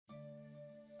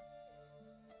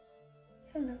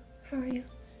Hello, how are you?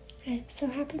 I'm so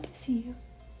happy to see you.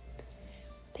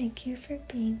 Thank you for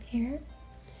being here.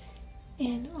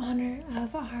 In honor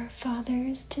of our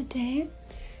fathers today,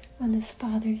 on this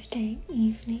Father's Day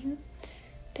evening,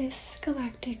 this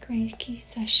Galactic Reiki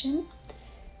session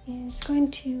is going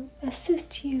to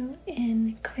assist you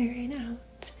in clearing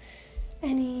out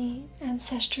any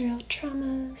ancestral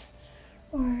traumas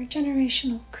or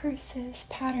generational curses,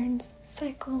 patterns,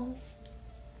 cycles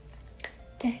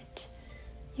that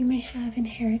you may have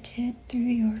inherited through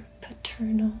your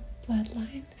paternal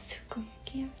bloodline. So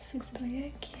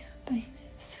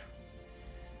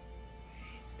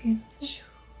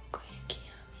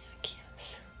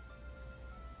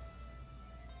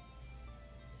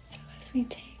as we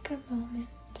take a moment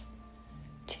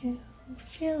to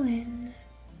feel in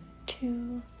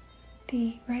to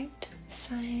the right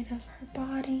side of her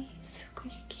body,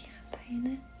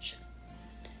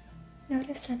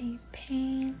 notice any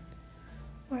pain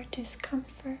or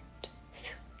discomfort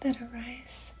that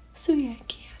arise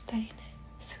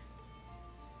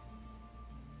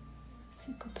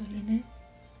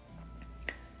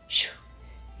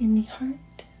in the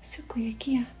heart.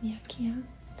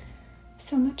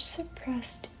 So much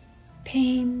suppressed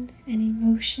pain and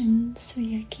emotion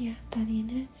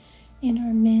in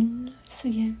our men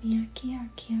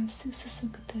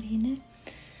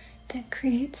that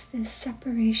creates this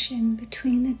separation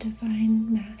between the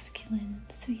divine masculine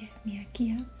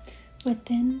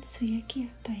within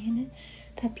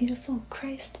that beautiful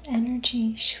Christ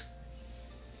energy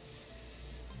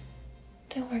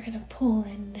that we're going to pull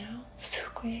in now,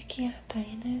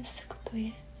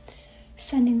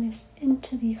 sending this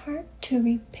into the heart to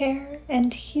repair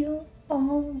and heal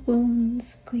all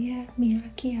wounds.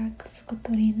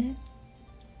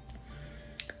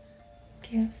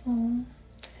 Beautiful.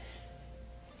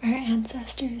 Our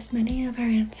ancestors, many of our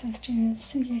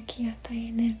ancestors,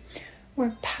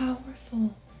 were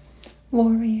powerful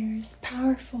warriors,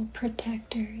 powerful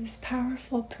protectors,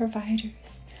 powerful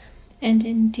providers, and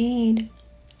indeed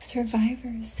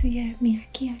survivors.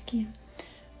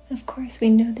 Of course, we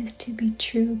know this to be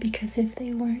true because if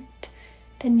they weren't,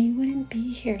 then you wouldn't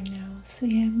be here now.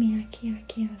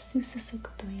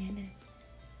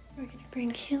 We're going to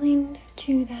bring healing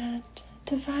to that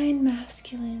divine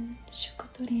masculine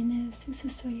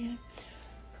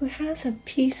who has a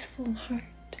peaceful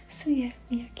heart,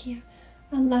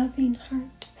 a loving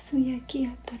heart,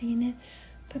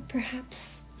 but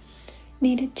perhaps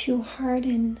needed to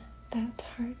harden that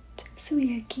heart,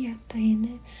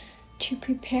 to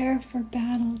prepare for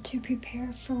battle, to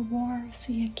prepare for war,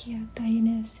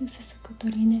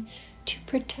 to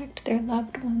protect their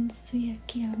loved ones.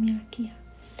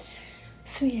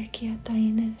 So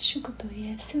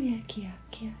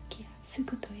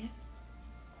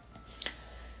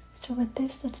with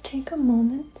this, let's take a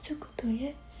moment to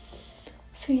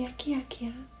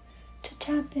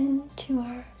tap into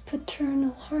our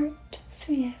paternal heart,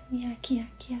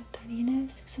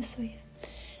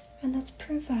 and let's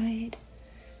provide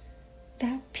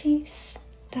that peace,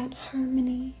 that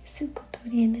harmony,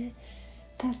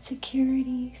 that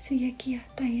security.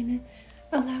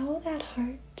 Allow that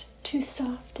heart to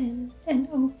soften and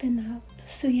open up.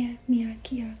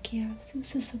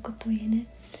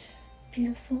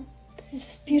 Beautiful. Is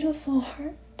this beautiful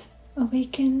heart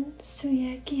awaken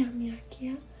through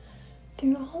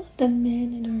all of the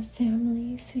men in our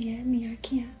family.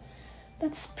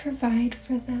 Let's provide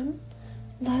for them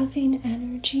loving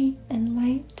energy and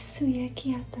light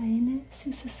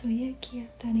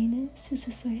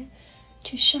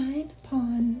to shine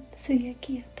upon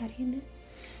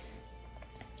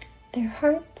their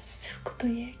hearts.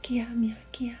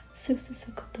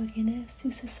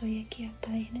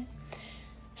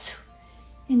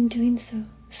 In doing so,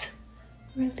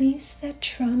 release that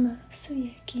trauma,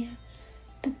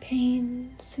 the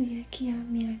pain,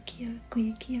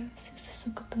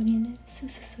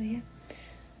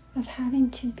 of having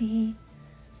to be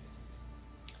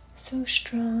so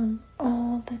strong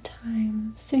all the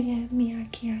time.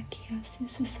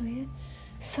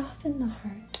 Soften the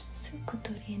heart.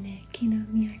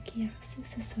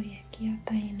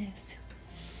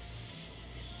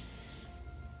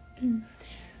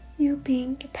 You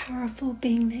being the powerful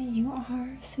being that you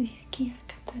are,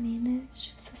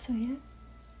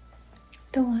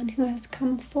 the one who has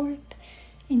come forth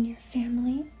in your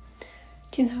family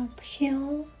to help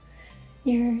heal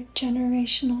your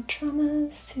generational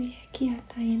traumas,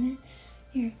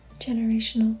 your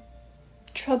generational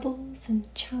troubles and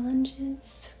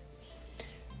challenges.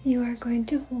 You are going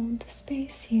to hold the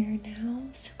space here now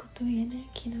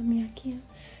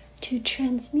to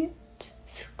transmute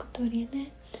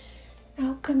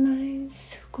out recognize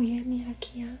sukuye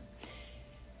miakia,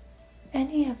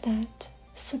 any of that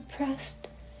suppressed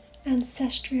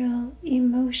ancestral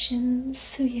emotions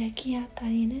suye kia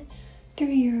tarine through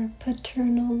your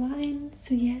paternal line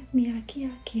suye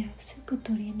miakia kia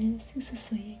sukotorine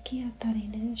sususoye kia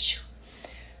tarine shu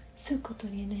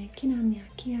sukotorine kinamia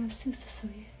kia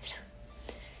sususoye shu.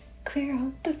 Clear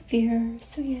out the fear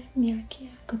suye miakia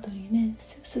kotorine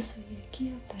sususoye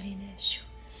kia tarine shu.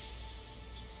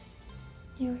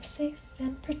 You are safe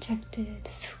and protected.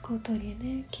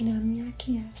 Sukotorine kinamia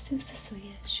kia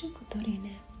sususoye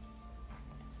shukotorine.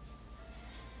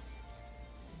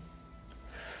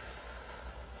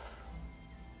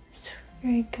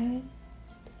 Very good.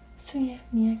 Suye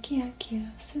miakia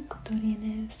kia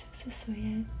sukotorine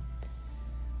sususoye.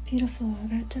 Beautiful.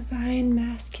 That divine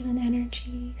masculine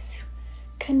energy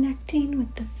connecting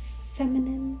with the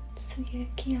feminine suye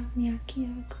kia miakia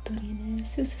kotorine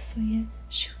sususoye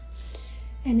shu.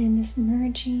 And in this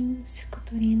merging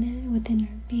sukotorine within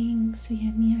our being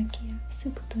suye miakia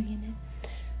sukotorine,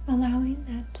 allowing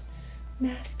that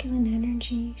masculine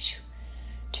energy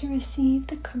to receive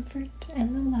the comfort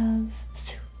and the love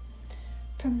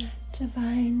from that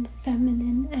divine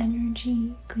feminine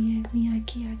energy kuye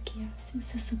miakia kia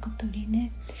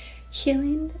sukotorine,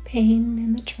 healing the pain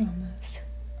and the traumas.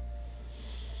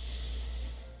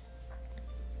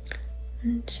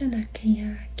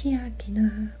 Shanakaya kia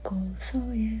kina ko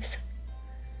soye su.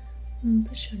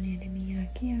 Bushonere mia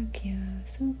kia kia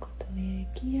sukotoye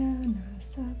kia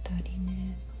nasa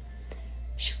tarine.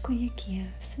 Shukoye kia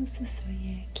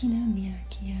sususoye kina mia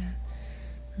kia.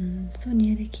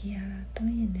 Sonere kia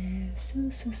toyene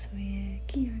sususoye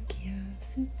kia kia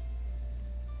su.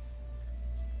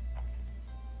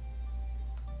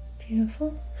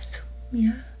 Beautiful. Su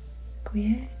mia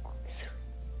kuye su.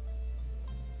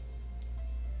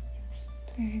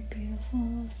 Very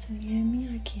beautiful. Suye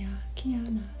mia kia kia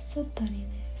na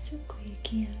satarine sukoye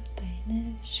kia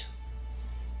taine shu.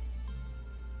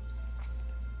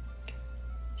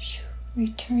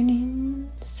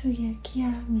 Returning suye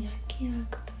kia mia kia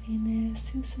kotorine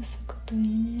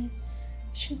sususokotorine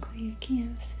shukoye kia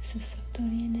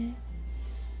sususotorine.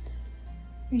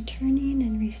 Returning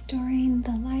and restoring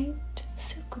the light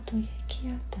sukotoye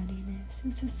kia tarine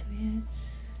sususoye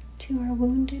to our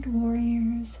wounded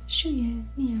warriors shuye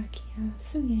mia kia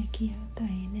suye kia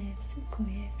taine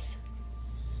sukoye su.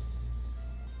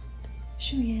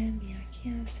 Shuye mia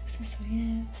kia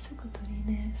sususoye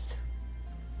sukotorine su.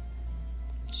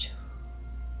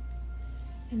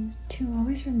 And to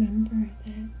always remember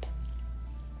that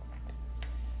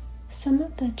some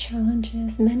of the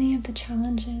challenges, many of the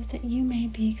challenges that you may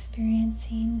be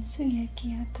experiencing, suye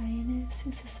kia taine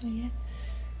sususoye,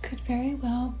 could very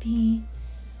well be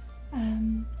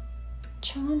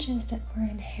challenges that were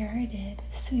inherited,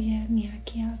 suye mia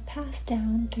kia, passed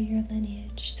down through your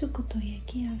lineage, sukotoye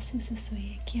kia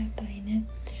sususoye kia taine.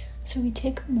 So we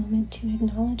take a moment to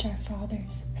acknowledge our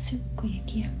fathers, sukoye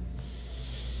kia.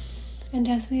 And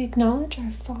as we acknowledge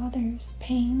our father's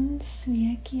pains,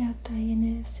 suye kia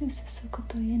taine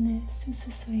sususokotoyene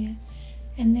sususoye,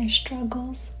 and their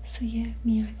struggles, suye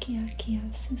mia kia kia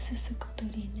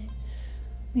sususokotorine,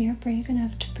 we are brave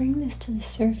enough to bring this to the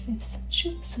surface,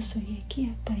 shu susoye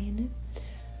kia taine,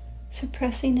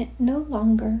 suppressing it no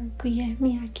longer, kuye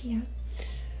mia kia.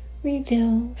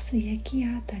 Reveal suye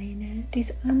kia tarine,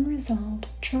 these unresolved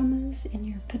traumas in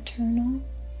your paternal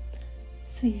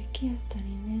suye kia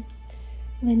tarine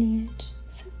lineage,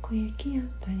 sukoye kia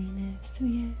tarine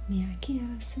suye mia kia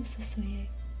sususoye.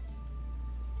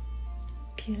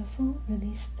 Beautiful.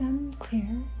 Release them,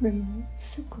 clear, remove,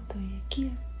 sukotoye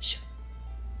kia shu.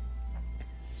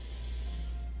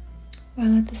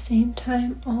 While at the same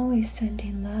time always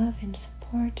sending love and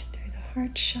support through the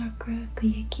heart chakra,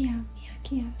 kuye kia mia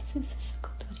kia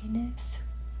sususokotorine su.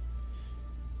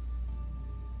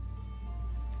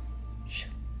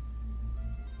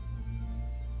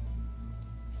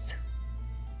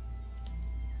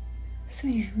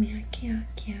 Suye mia kia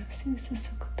kia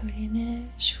sususokotorine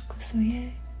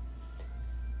shukusoye.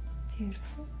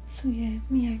 Beautiful. Suye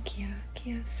mia kia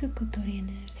kia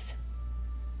sukotorine su.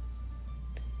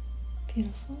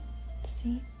 Beautiful.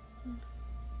 See?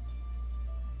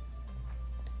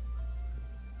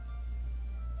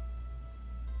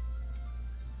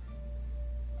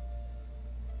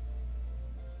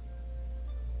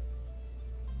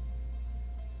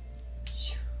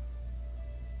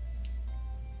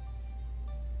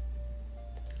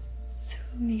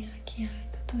 Mia kia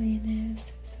kotorine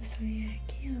sususoye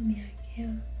kia mia kia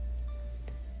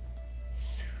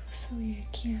sususoye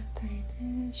kia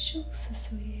taine shu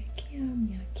sususoye kia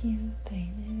mia kia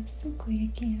taine sukoye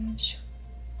kia shu.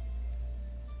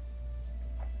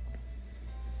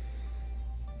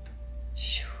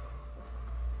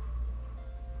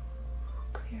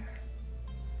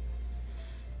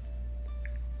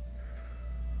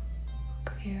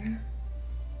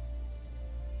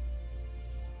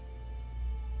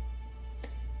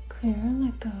 Clear,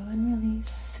 let go, and release.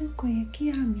 Sukoye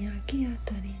kia mia kia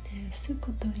tarine,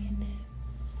 sukotorine.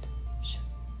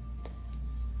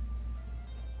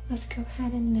 Let's go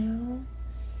ahead and now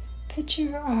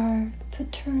picture our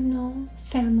paternal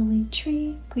family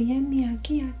tree. Kuye mia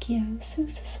kia kia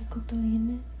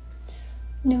sususukotorine.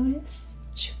 Notice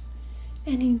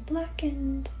any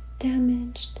blackened,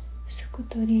 damaged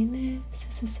sukotorine,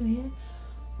 sususuye,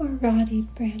 or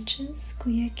rotted branches,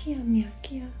 kuyekia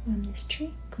miyakia, on this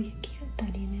tree, kuyekia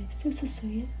tarine,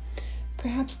 sususuye.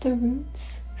 Perhaps the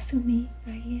roots, sumi,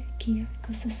 aye, kia,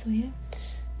 kususuye,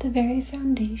 the very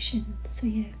foundation,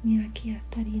 suye, miyakia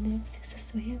tarine,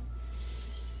 sususuye.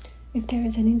 If there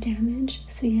is any damage,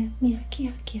 suye,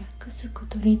 miyakia, kia,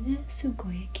 kusukotorine,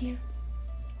 sugoyekia.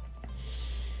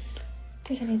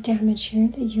 If there's any damage here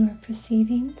that you are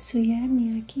perceiving, suye,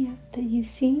 miyakia, that you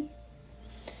see,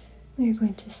 we are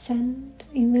going to send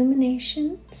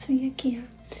illumination, suyakia.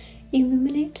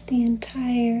 Illuminate the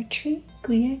entire tree,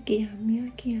 kuyakia,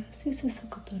 miyakia,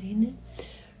 sususukotorine,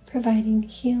 providing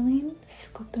healing,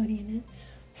 sukotorine,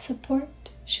 support,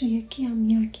 shuyakia,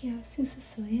 miyakia,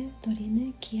 sususoye,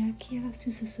 torine, kiakia,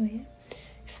 sususoye,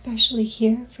 especially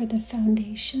here for the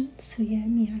foundation, suye,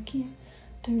 miyakia,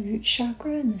 the root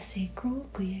chakra and the sacral,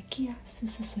 kuyakia,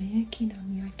 sususoye, kina,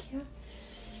 miyakia.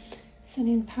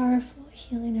 Sending powerful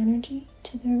healing energy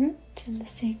to the root and the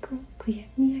sacral, kuya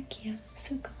miyakia,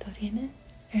 sukotorine.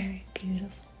 Very beautiful.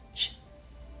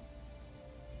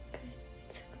 Good.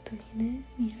 Sukotorine,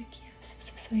 miyakia,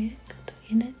 sususoye,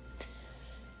 kotorine.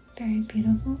 Very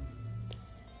beautiful.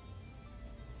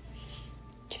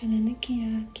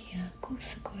 Chananakia, kia,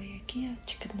 kusukoye, kia,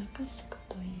 chikanaka,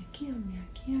 sukotoye, kia,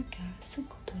 miyakia, ka,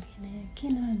 sukotorine,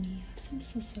 kinania,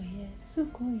 sususoye,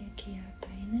 sukoye, kia,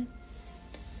 taine.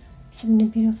 Send a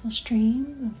beautiful stream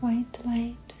of white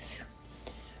light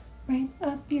right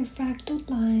up your fractal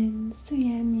line,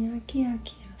 suye miyakia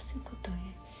kia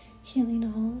sukotoye, healing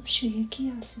all shuye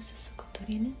kia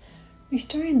sususukotorine,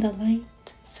 restoring the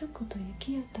light, sukotoye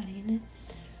kia tarine,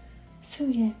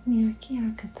 suye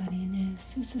miyakia katarine,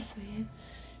 sususoye,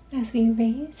 as we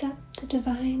raise up the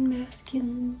divine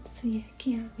masculine, suye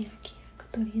kia miyakia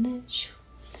kotorine,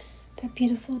 that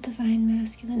beautiful divine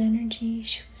masculine energy,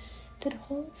 that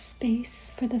holds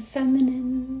space for the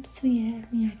feminine, suye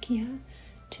miyakia,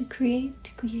 to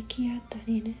create kuyekia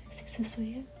tarine,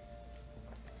 sususoye.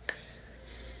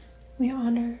 We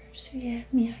honor suye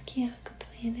miyakia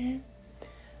kotorine,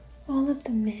 all of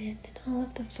the men and all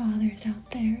of the fathers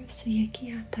out there,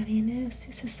 suyekia tarine,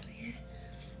 sususoye,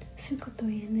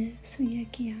 sukotoyene,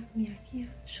 suyekia miyakia,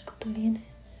 shukotorine,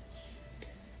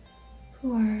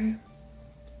 who are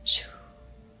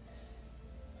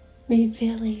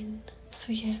revealing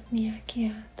suye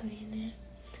miyakia tarine,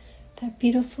 that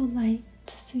beautiful light,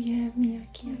 suye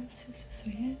miyakia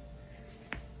sususoye,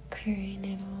 clearing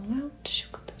it all out,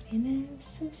 shukotorine,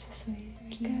 sususoye,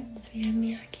 good, suye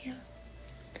miyakia.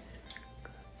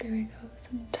 There we go,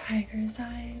 some tiger's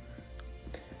eye.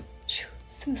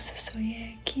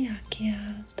 Sususoye kia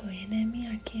kia toyene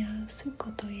miyakia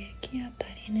sukotoye kia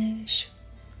tarine.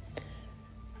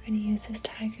 We're going to use this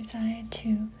tiger's eye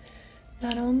to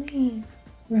not only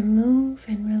remove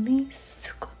and release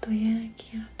sukotoye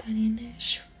kia tarine,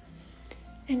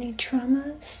 any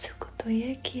traumas,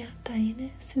 sukotoye kia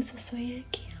tarine, sususoye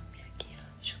kia miyakia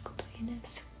shukotoyene,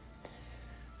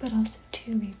 but also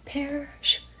to repair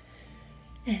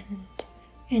and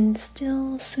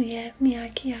instill suye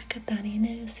miyakia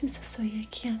katarine, sususoye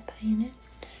kia tarine,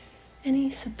 any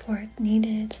support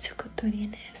needed,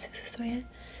 sukotorine, sususoye,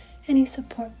 any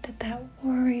support that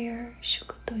warrior,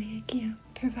 shukotoye kia,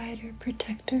 provider,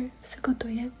 protector,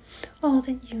 sukotoye, all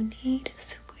that you need,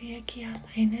 sukoye kia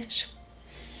taine.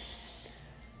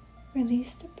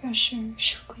 Release the pressure,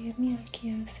 shukoye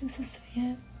miyakia,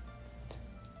 sususoye,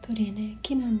 torine,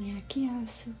 kina miyakia,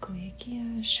 sukoye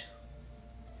kia,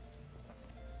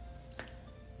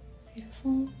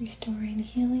 beautiful, restoring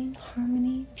healing,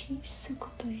 harmony, peace,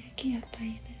 sukotoye kia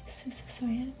taine,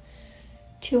 sususoye,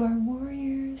 to our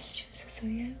warriors,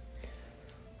 sususoye,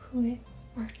 who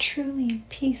are truly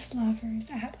peace lovers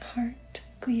at heart,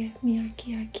 kuye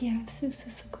miyakia kia,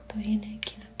 sususukotorine,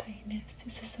 kina taine,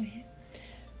 sususoye,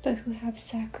 but who have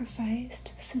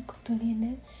sacrificed,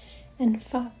 sukotorine, and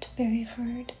fought very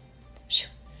hard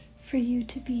for you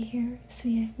to be here,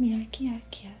 suye miyakia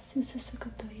kia,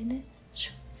 sususukotorine.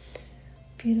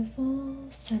 Beautiful,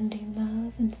 sending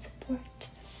love and support,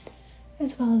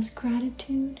 as well as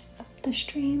gratitude up the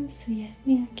stream, suye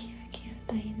miyakia kia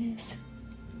taine.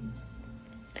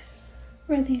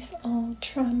 Release all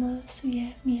trauma,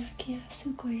 suye miyakia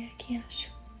sukoye kia.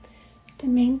 The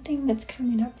main thing that's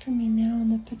coming up for me now on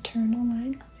the paternal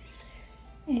line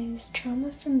is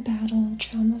trauma from battle,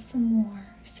 trauma from war.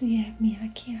 Suye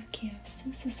miyakiakia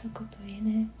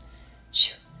sususukotoine.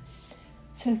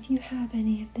 So if you have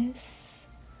any of this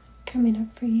coming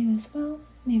up for you as well,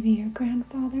 maybe your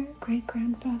grandfather,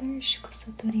 great-grandfather,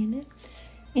 shukosotorine,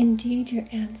 indeed your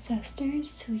ancestors,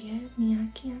 suye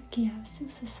miyakiakia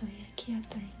sususoye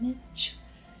kiataine,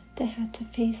 that had to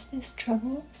face this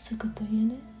trouble,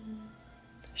 sukotoine.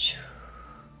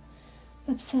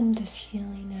 Let's send this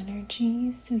healing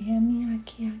energy, suye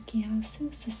miyakiakia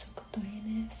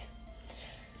sususukotoine,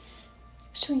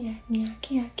 Shuye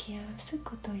miyakiakia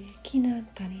sukotoye kina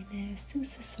tarine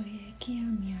sususoye kia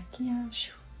miyakia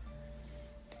shu.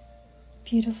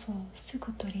 Beautiful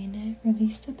sukotorine,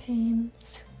 release the pain,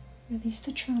 release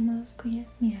the trauma, kuye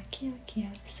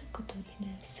miyakiakia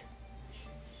sukotorine su.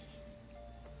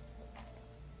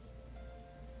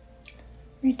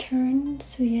 Return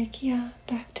suyekia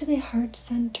back to the heart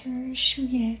center,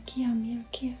 shuye kia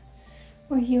miyakia,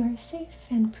 where you are safe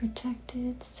and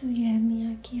protected. Suye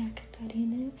miyakia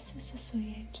katarine,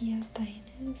 sususoye kia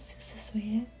taine,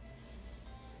 sususoye.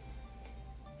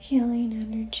 Healing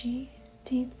energy,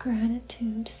 deep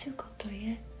gratitude,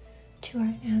 sukotoye, to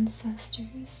our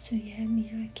ancestors. Suye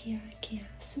miyakia kia,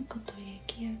 sukotoye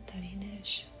kia tarine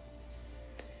shu.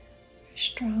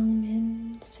 Strong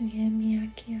men, suye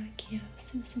miyakia kia,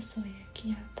 sususoye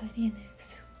kia tarine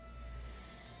su.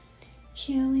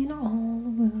 Healing all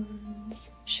wounds,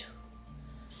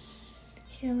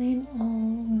 healing all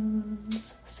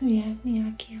wounds, suye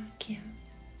miyakiakia.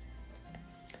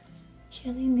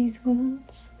 Healing these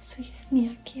wounds, suye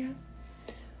miyakia,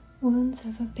 wounds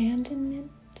of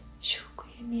abandonment,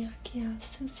 shukuye miyakia,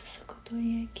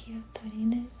 sususukotoye kia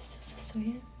tarine,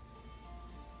 sususoye.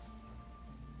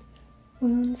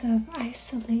 Wounds of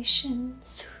isolation,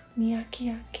 su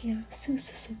miyakiakia,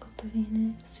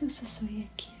 sususukotorine, sususoye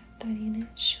kia. Tarine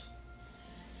shu.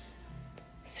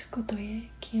 Sukotoye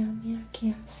kia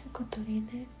miyakia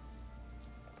sukotorine.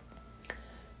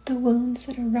 The wounds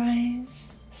that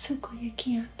arise, sukoye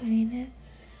kia tarine,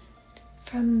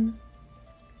 from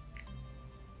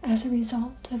as a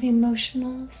result of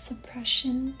emotional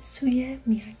suppression, suye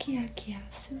miyakia kia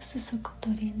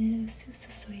sususukotorine,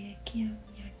 sususoye kia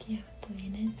miyakia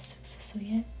torine,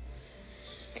 sususoye.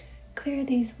 Clear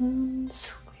these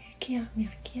wounds.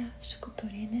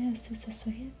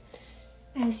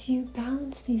 As you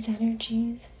balance these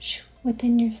energies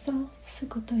within yourself,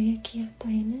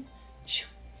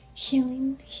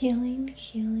 healing, healing,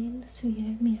 healing.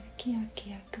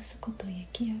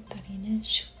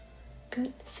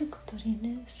 Good.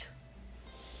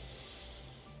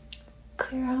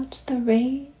 Clear out the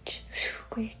rage,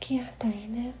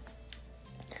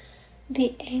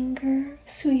 the anger,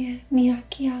 suye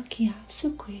miyakiakia,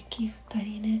 sukuyekia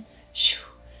tarine shu.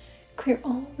 Clear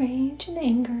all rage and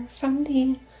anger from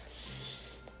the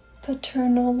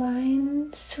paternal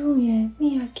line, suye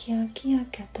miyakiakia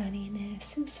katarine,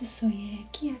 sususoye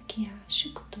kiakia,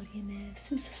 shukotorine,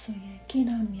 sususoye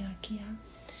kina miyakia.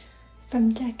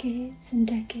 From decades and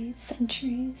decades,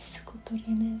 centuries,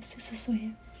 sukotorine,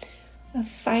 sususoye, of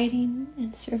fighting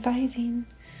and surviving.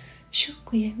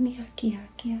 Shukuye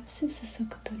miyakiakia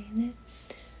sususukotorine,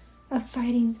 of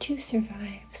fighting to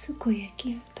survive. Sukuye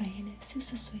kia taine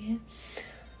sususuye.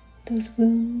 Those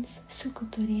wounds,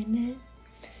 sukotorine,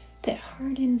 that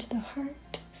hardened the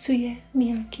heart. Suye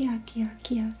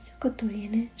miyakiakia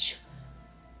sukotorine shu.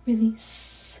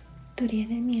 Release.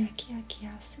 Torine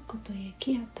miyakiakia sukotoye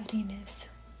kia tarine su.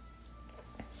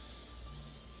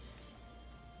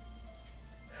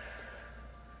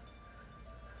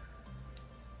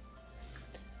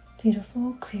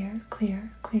 Beautiful, clear,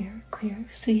 clear, clear, clear.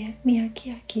 Suye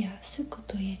miyakiakia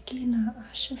sukotoye kina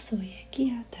asho soye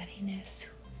kia tarine su.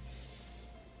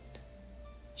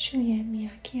 Shuye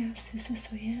miyakia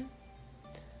sususoye.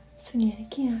 Sunye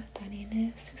kia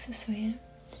tarine sususoye.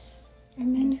 Are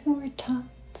men who were taught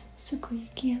sukoye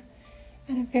kia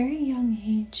at a very young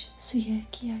age, suye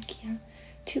kia kia,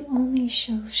 to only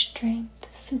show strength,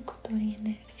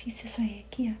 sukotorine, sisasaye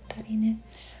kia tarine,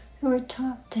 who were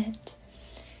taught that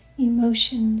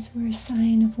emotions were a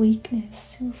sign of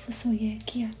weakness, sufusoye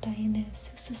kia taine,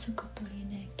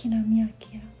 sususukotorine,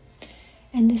 kinamiakia.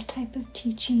 And this type of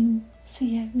teaching,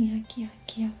 suye miyakia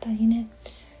kia taine,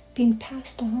 being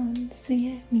passed on,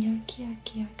 suye miyakia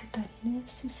kia katarine,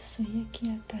 sususoye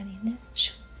kia tarine,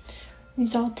 shu,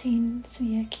 resulting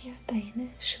suye kia taine,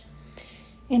 shu,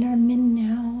 in our men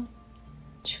now,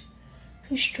 shu,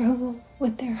 who struggle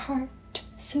with their heart,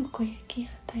 sukoye kia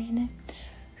taine,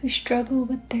 who struggle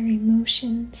with their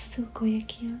emotions,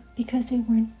 sukoyekia, because they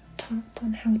weren't taught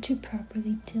on how to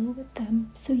properly deal with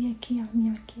them, suyekia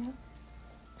miyakia.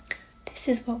 This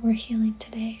is what we're healing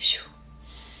today.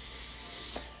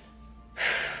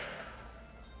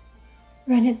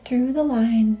 Run it through the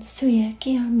line. Suye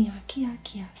kia mia kia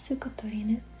kia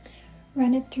sukotorine.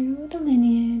 Run it through the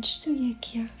lineage. Suye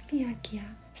kia fia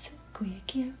kia sukuye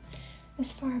kia.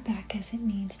 As far back as it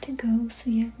needs to go.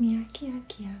 Suye mia kia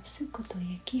kia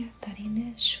sukotoye kia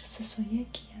tarine. Susoye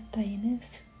kia tarine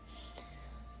su.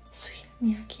 Suye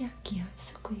mia kia kia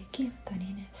sukuye kia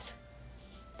tarine su.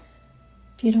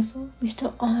 Beautiful. We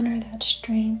still honor that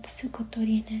strength.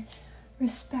 Sukotorine.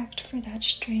 Respect for that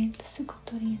strength.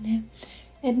 Sukotorine.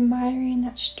 Admiring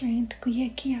that strength.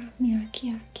 Kuye kia mia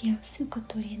kia kia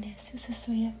sukotorine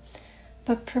susoye.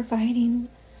 But providing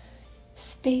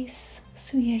space.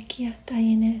 Suye kia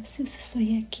tarine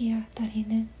susoye kia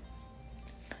tarine.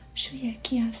 Shuye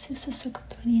kia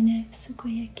susosokotorine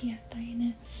sukoye kia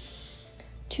tarine.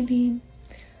 To be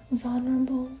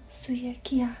vulnerable. Suye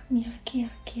kia mia kia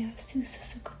kia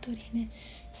susosokotorine.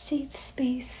 Safe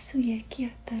space. Suye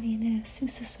kia tarine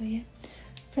susoye.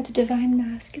 For the Divine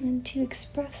Masculine to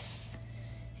express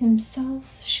himself.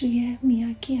 Shuye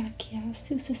mia kia kia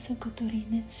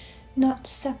susosokotorine. Not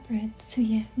separate.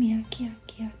 Suye mia kia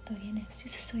kia tarine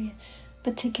susoye.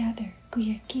 But together.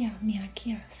 Kuye kia mia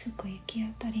kia sukoye kia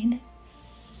tarine.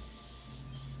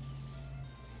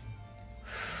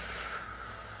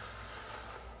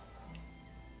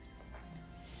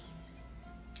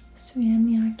 Suye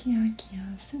mia kia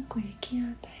kia sukoye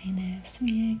kia tarine.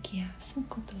 Suye kia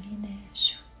sukotorine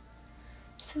shu.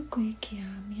 Sukoye kia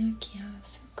mia kia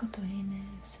sukotorine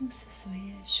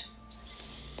susoye shu.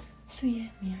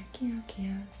 Suye mia kia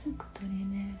kia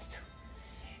sukotorine su.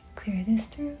 Clear this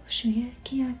through. Shuye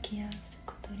kia kia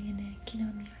sukotorine kina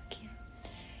mia kia.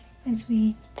 As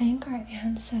we thank our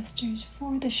ancestors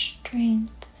for the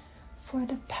strength, for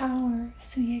the power.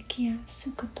 Suye kia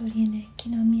sukotorine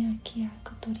kina mia kia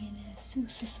kotorine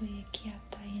susoye kia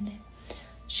tarine.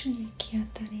 Shuye kia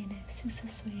tarine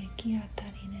susoye kia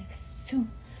tarine su.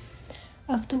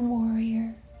 Of the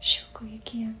warrior. Shukoye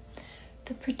kia.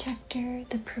 The protector,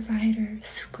 the provider.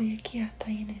 Sukoye kia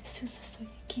tarine susoye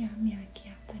kia mia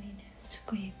kia tarine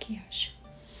sukoye kia shu.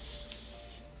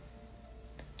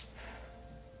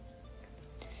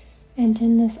 And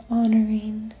in this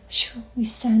honoring, we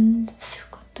send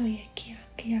sukotoye kia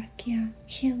kia kia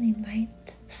healing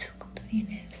light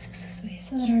sukotorine susoye,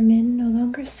 so that our men no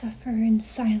longer suffer in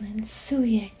silence.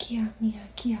 Suye kia mia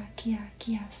kia kia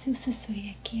kia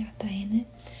susoye kia taine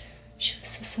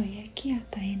susoye kia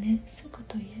taine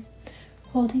sukotoye.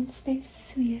 Holding space.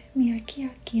 Suye mia kia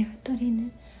kia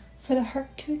torine. For the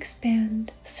heart to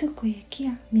expand. Sukoye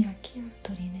kia mia kia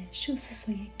torine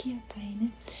susoye kia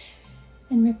taine.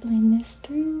 And rippling this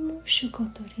through.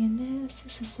 Shukotorine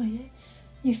susoye.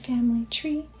 Your family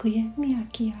tree. Kuye mia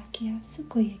kia kia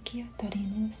sukoye kia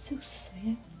tarine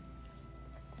susoye.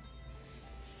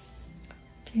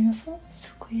 Beautiful.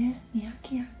 Sukoye mia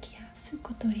kia kia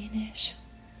sukotorine shu.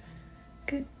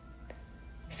 Good.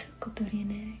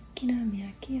 Sukotorine kina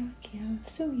mia kia kia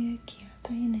suye kia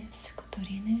tarine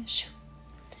sukotorine shu.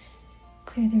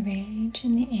 Clear the rage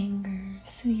and the anger.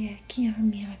 Suye kia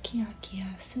mia kia kia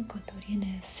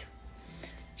sukotorine su.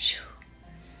 Shu.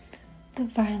 The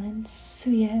violence.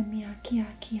 Suye mia kia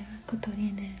kia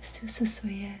kotorine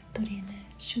susoye torine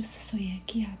susoye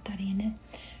kia tarine.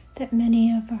 That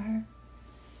many of our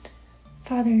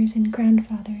fathers and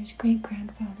grandfathers,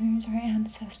 great-grandfathers, our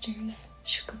ancestors,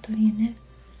 shukotorine,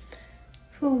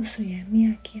 suye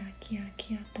mia kia kia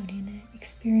kia torine,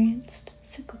 experienced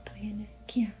sukotorine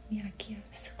kia mia kia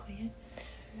sukoye.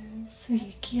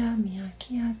 Suye kia mia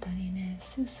kia tarine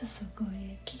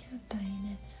susoye kia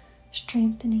tarine.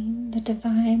 Strengthening the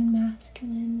Divine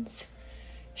Masculine,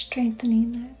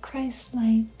 strengthening that Christ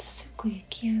light, sukoye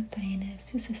kia tarine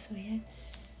susoye,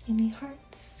 in the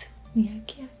hearts. Mia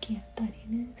kia kia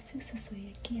tarine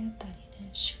susoye kia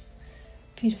tarine shu.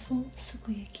 Beautiful.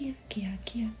 Sukoye kia kia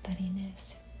kia tarine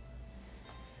su.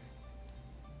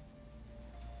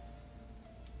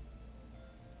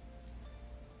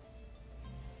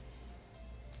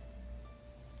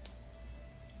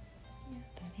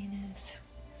 Tarine su.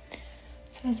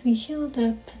 So as we heal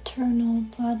the paternal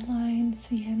bloodline,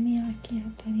 suye mia kia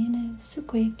tarine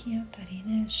sukoye kia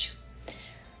tarine shu.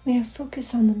 We have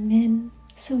focus on the men.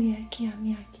 Suye kia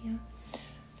mia kia.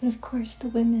 But of course the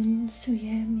women.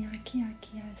 Suye mia kia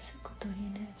kia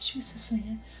sukotorine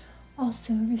susoye.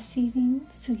 Also receiving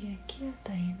suye kia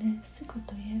tarine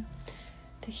sukotoye.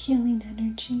 The healing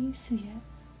energy suye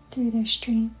through their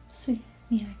stream. Suye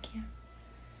mia kia.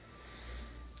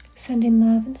 Sending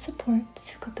love and support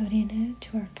sukotorine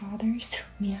to our fathers.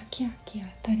 Mia kia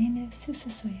kia tarine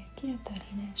susoye kia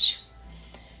tarine shu.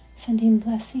 Sending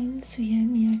blessings, Suye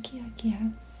Miyakia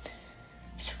Kia,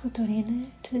 Sukotorine,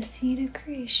 to the seed of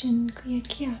creation,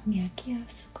 Kuyakia Miyakia,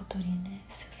 Sukotorine,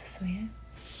 Sususoye,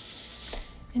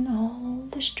 and all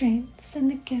the strengths and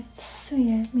the gifts,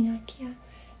 Suye Miyakia,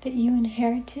 that you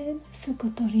inherited,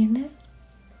 Sukotorine,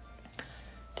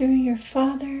 through your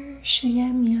father,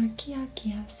 Shuye Miyakia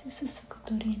Kia,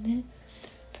 Sususukotorine,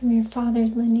 from your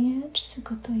father's lineage,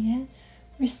 Sukotoye.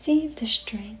 Receive the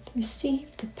strength,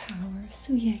 receive the power,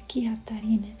 Suye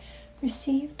Kiatarine,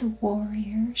 receive the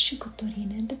warrior,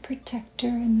 Shukotorine, the protector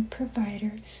and the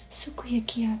provider, Sukuye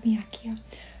Kia Miyakia.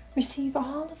 Receive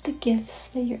all of the gifts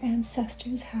that your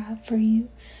ancestors have for you,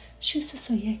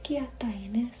 Shususoye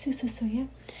Kiataine, Sususoye,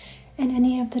 and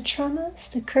any of the traumas,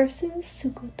 the curses,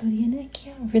 Sukotorine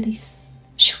Kia, release,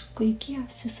 Shukuye Kia,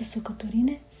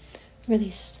 Sususukotorine,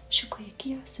 release, Shukuye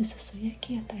Kia, Sususoye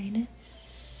Kiataine.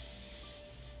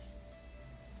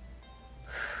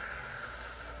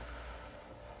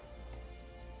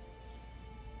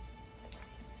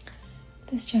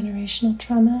 This generational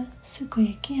trauma,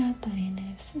 Sukuye Kia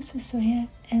Tarine, Sususoye,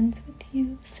 ends with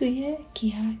you, Suye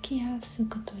Kia Kia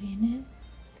Sukotorine,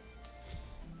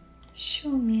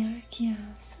 Shumia Kia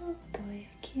Sutoye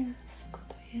Kia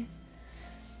Sukotoye.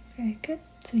 Very good.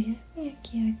 Suye Mia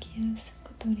Kia Kia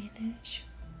Sukotorine.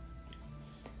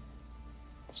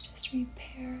 Let's just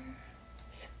repairing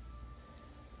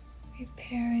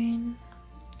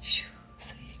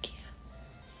Suye Kia.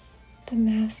 The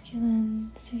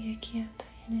masculine, Suye Kia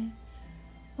Taine,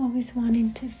 always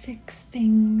wanting to fix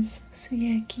things,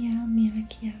 Suye Kia Mia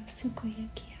Kia Sukoye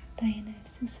Kia Taine,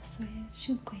 Sususoye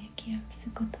Shukoye Kia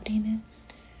Sukotorine.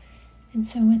 And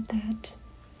so with that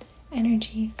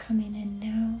energy coming in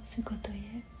now,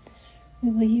 Sukotoye,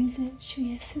 we will use it,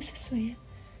 Shuye Sususoye,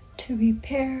 to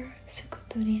repair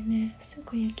Sukotorine,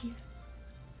 Sukoye Kia,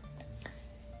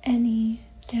 any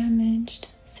damaged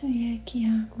Suye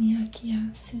Kia Mia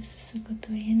Kia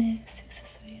Sususukotoyene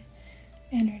Sususoye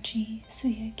energy,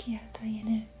 Suye Kia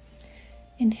Tayene,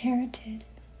 inherited,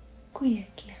 Kuye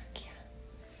Kia Kia.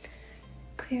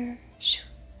 Clear,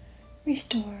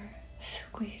 restore,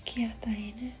 Sukuye Kia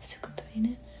Tayene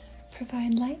Sukotoyene.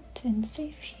 Provide light and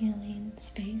safe healing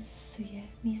space, Suye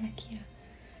Mia Kia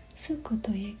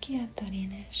Sukotoye Kia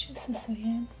Tarine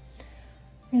Sususoye.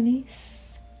 Release,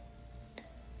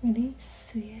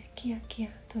 Suye Kia Kia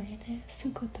Torine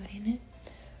Sukotorine.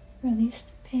 Release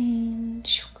the pain,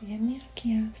 Shukuye Mia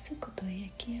Kia Sukotoye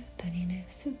Kia Tarine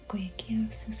Sukuye Kia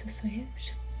Sususoye.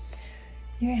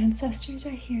 Your ancestors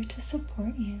are here to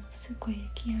support you, Sukuye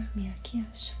Kia Mia Kia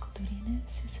Sukotorine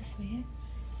Sususoye.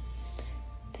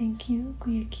 Thank you,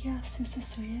 Kuye Kia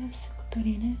Sususoye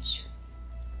Sukotorine.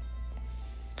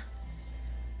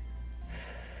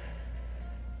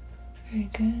 Very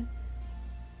good.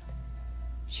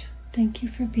 Thank you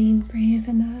for being brave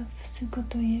enough,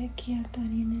 Sukotoye Kia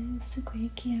Tarine, Sukoye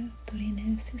Kia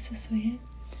Torine, Sususoye,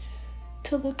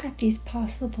 to look at these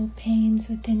possible pains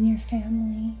within your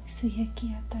family, Suye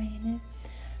Kia Tarine,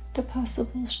 the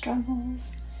possible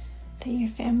struggles that your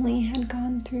family had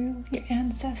gone through, your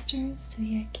ancestors,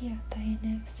 Suye Kia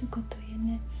Tarine,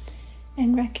 Sukotoyene,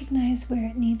 and recognize where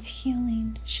it needs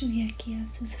healing, Shuye Kia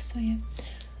Sususoye,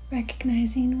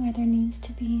 recognizing where there needs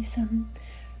to be some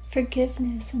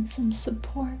forgiveness and some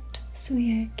support,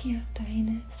 Suye Kia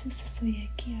Taine, Sususuye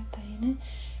Kia Taine,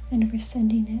 and we're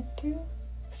sending it through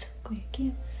Sukuye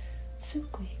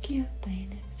Kia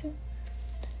Taine, so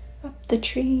up the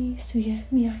tree, Suye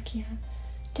Mia Kia,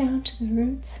 down to the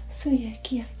roots, Suye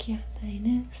Kia Kia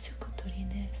Taine,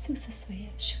 Sukotorine, Sususuye,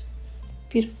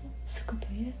 beautiful,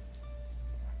 Sukotoye.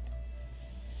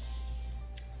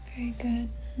 Very good.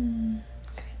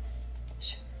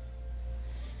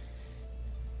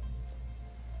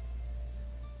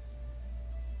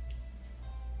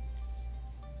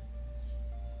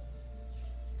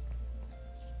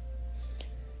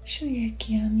 Shuye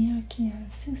Kia Mia Kia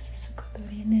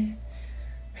Sususukotorine,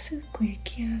 Sukuye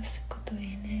Kia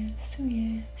Sukotorine,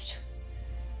 Suye.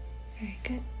 Very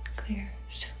good, clear.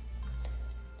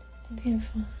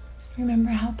 Beautiful.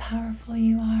 Remember how powerful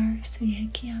you are, Suye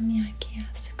Kia Mia Kia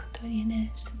Sukotorine,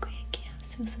 Sukuye Kia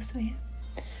Sususuye.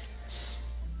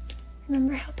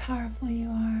 Remember how powerful you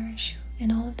are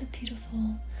and all of the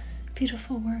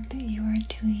beautiful work that you are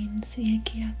doing, Suye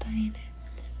Kia Taine,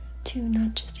 to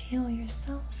not just heal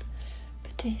yourself,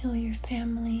 but to heal your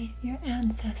family, your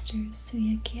ancestors,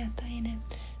 Suye Kia Taine.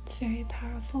 It's very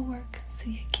powerful work,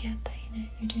 Suye Kia Taine.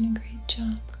 You're doing a great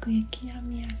job. Kuye Kia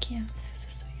Mia Kia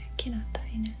Sususuye Kia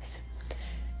Taine.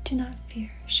 Do not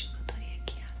fear, Shukotoye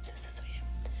Kia Sususuye.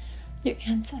 Your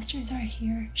ancestors are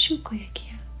here, Shukoye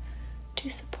Kia, to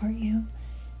support you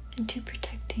and to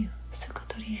protect you,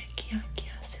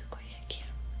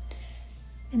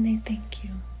 And they thank you.